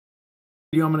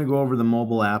I'm going to go over the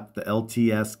mobile app, the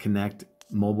LTS Connect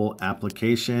mobile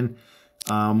application.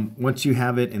 Once you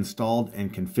have it installed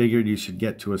and configured, you should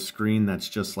get to a screen that's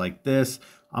just like this.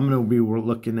 I'm going to be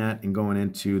looking at and going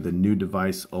into the new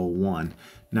device 01.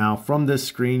 Now from this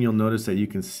screen, you'll notice that you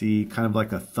can see kind of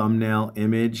like a thumbnail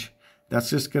image. That's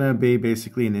just going to be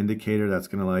basically an indicator that's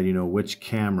going to let you know which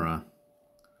camera,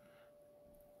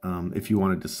 if you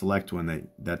wanted to select one,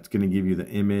 that's going to give you the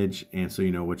image, and so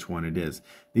you know which one it is.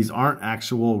 These aren't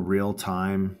actual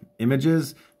real-time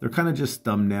images. They're kind of just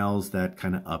thumbnails that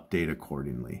kind of update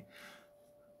accordingly.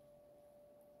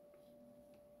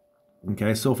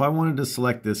 Okay, so if I wanted to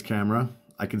select this camera,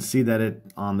 I can see that it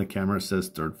on the camera says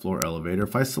third floor elevator.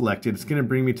 If I select it, it's going to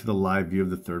bring me to the live view of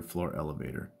the third floor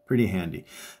elevator. Pretty handy.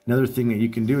 Another thing that you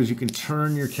can do is you can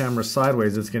turn your camera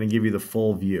sideways. It's going to give you the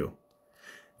full view.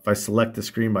 If I select the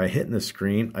screen by hitting the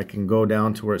screen, I can go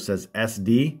down to where it says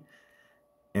SD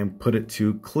and put it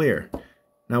to clear.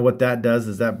 Now what that does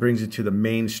is that brings you to the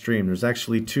main stream. There's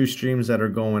actually two streams that are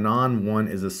going on. One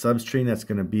is a substream that's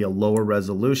going to be a lower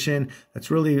resolution.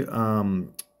 That's really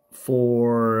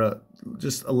for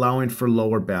just allowing for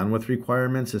lower bandwidth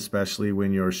requirements, especially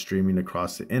when you're streaming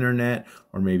across the internet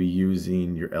or maybe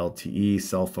using your LTE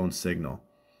cell phone signal.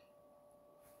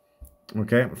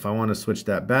 Okay, if I want to switch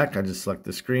that back, I just select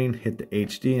the screen, hit the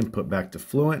HD and put back to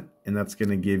fluent, and that's going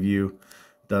to give you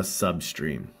the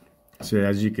substream. So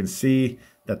as you can see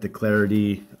that the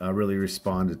clarity really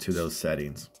responded to those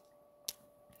settings.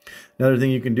 Another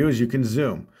thing you can do is you can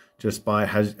zoom just by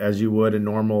as you would a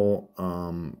normal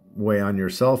way on your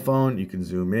cell phone. You can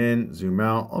zoom in, zoom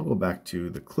out. I'll go back to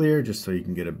the clear just so you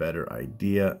can get a better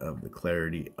idea of the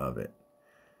clarity of it.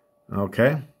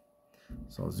 Okay,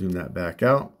 so I'll zoom that back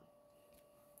out.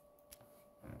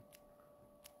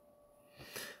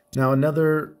 Now the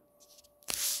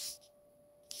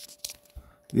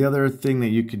other thing that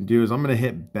you can do is I'm going to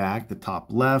hit back, the top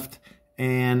left,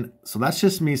 and so that's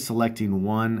just me selecting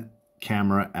one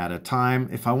camera at a time.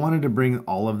 If I wanted to bring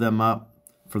all of them up,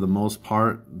 for the most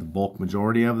part, the bulk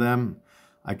majority of them,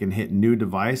 I can hit new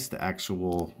device, the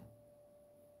actual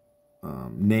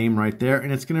name right there,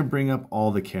 and it's going to bring up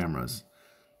all the cameras.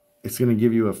 It's going to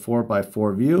give you a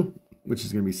 4x4 view, which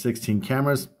is going to be 16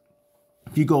 cameras.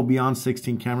 If you go beyond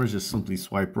 16 cameras, just simply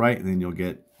swipe right and then you'll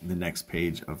get the next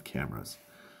page of cameras.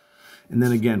 And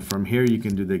then again, from here, you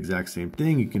can do the exact same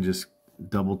thing. You can just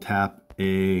double tap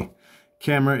a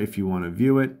camera if you want to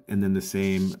view it. And then the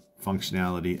same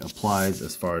functionality applies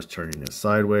as far as turning this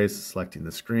sideways, selecting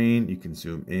the screen. You can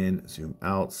zoom in, zoom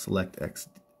out, select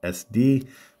SD,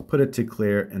 put it to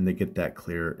clear, and they get that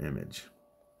clearer image.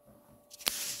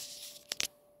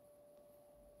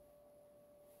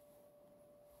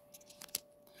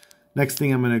 Next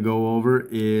thing I'm going to go over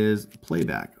is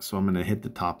playback. So I'm going to hit the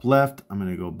top left. I'm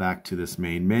going to go back to this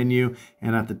main menu.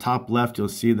 And at the top left, you'll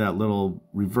see that little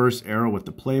reverse arrow with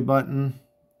the play button.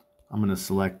 I'm going to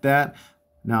select that.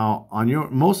 Now,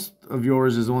 on most of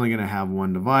yours is only going to have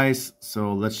one device.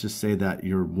 So let's just say that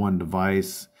your one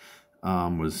device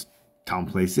was town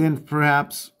place in,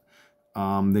 perhaps.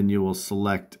 Then you will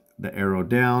select the arrow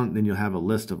down. Then you'll have a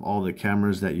list of all the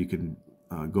cameras that you can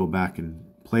go back and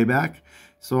playback.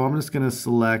 So I'm just going to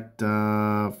select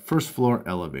first floor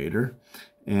elevator,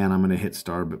 and I'm going to hit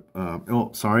start.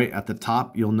 At the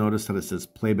top, you'll notice that it says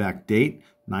playback date,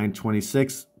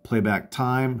 9/26, playback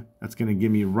time. That's going to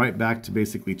give me right back to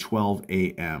basically 12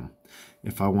 a.m.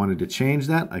 If I wanted to change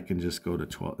that, I can just go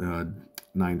to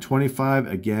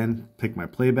 9:25. Again, pick my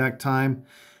playback time.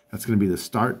 That's going to be the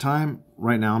start time.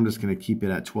 Right now, I'm just going to keep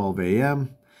it at 12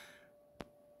 a.m.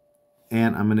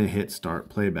 And I'm going to hit start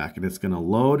playback, and it's going to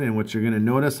load. And what you're going to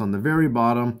notice on the very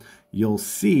bottom, you'll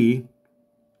see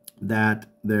that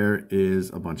there is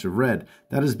a bunch of red.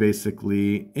 That is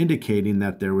basically indicating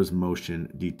that there was motion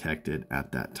detected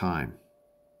at that time.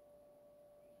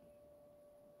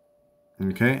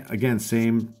 Okay, again,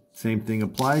 same thing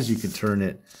applies. You can turn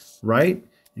it right.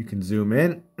 You can zoom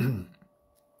in.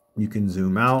 You can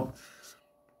zoom out.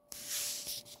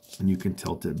 And you can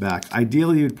tilt it back.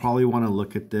 Ideally, you'd probably want to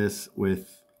look at this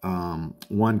with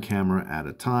one camera at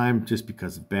a time, just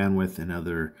because of bandwidth and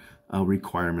other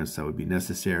requirements that would be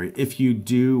necessary. If you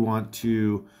do want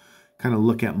to kind of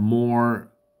look at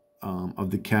more of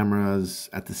the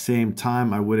cameras at the same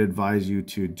time, I would advise you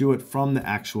to do it from the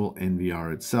actual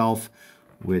NVR itself,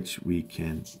 which we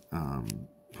can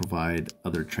provide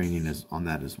other training on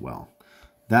that as well.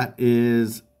 That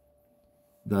is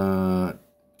the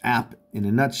app in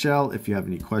a nutshell. If you have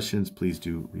any questions, please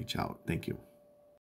do reach out. Thank you.